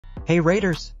Hey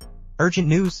Raiders! Urgent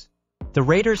news! The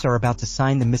Raiders are about to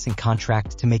sign the missing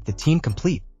contract to make the team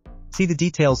complete. See the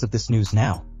details of this news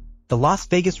now. The Las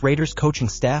Vegas Raiders coaching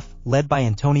staff, led by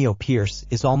Antonio Pierce,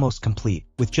 is almost complete,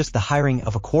 with just the hiring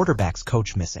of a quarterbacks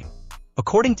coach missing.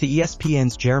 According to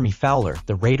ESPN's Jeremy Fowler,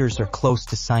 the Raiders are close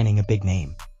to signing a big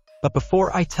name. But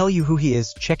before I tell you who he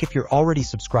is, check if you're already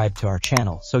subscribed to our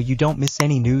channel so you don't miss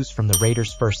any news from the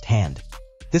Raiders firsthand.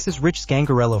 This is Rich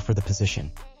Scangarello for the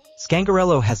position.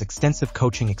 Scangarello has extensive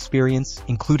coaching experience,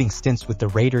 including stints with the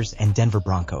Raiders and Denver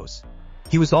Broncos.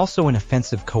 He was also an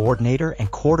offensive coordinator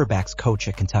and quarterbacks coach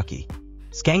at Kentucky.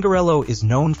 Scangarello is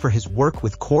known for his work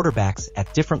with quarterbacks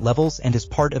at different levels and is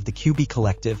part of the QB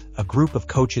Collective, a group of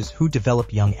coaches who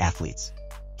develop young athletes.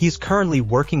 He is currently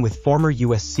working with former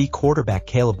USC quarterback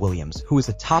Caleb Williams, who is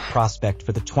a top prospect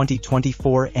for the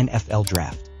 2024 NFL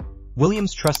Draft.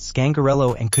 Williams trusts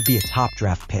Scangarello and could be a top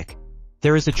draft pick.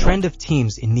 There is a trend of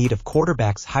teams in need of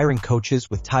quarterbacks hiring coaches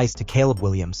with ties to Caleb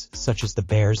Williams, such as the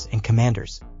Bears and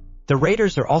Commanders. The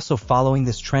Raiders are also following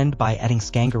this trend by adding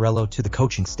Scangarello to the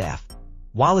coaching staff.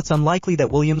 While it's unlikely that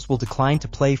Williams will decline to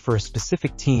play for a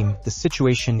specific team, the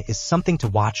situation is something to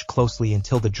watch closely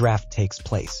until the draft takes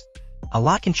place. A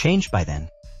lot can change by then.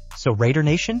 So Raider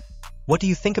Nation? What do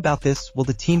you think about this? Will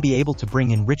the team be able to bring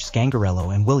in Rich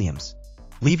Scangarello and Williams?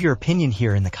 Leave your opinion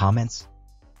here in the comments.